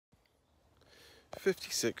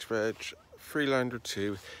56 reg, Freelander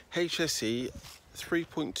 2, HSE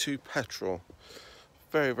 3.2 petrol.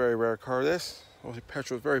 Very, very rare car this. Obviously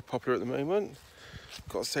petrol is very popular at the moment.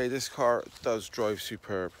 Got to say this car does drive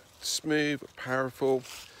superb. Smooth, powerful,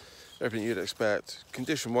 everything you'd expect.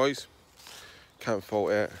 Condition wise, can't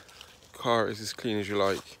fault it. Car is as clean as you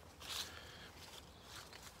like.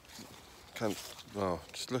 Well,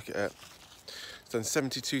 just look at it. It's done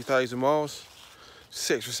 72,000 miles.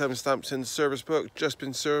 6 or 7 stamps in the service book, just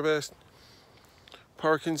been serviced.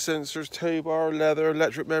 Parking sensors, tow bar, leather,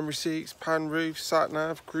 electric memory seats, pan roof, sat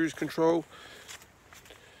nav, cruise control.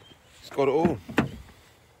 It's got it all.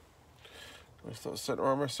 Nice little centre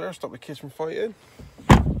armor there, stop the kids from fighting.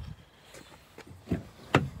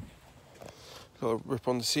 Got a rip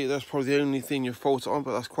on the seat, that's probably the only thing you fault it on,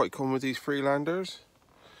 but that's quite common with these Freelanders.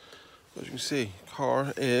 As you can see,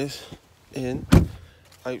 car is in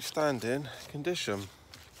outstanding condition.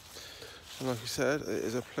 And like I said, it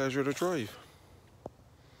is a pleasure to drive.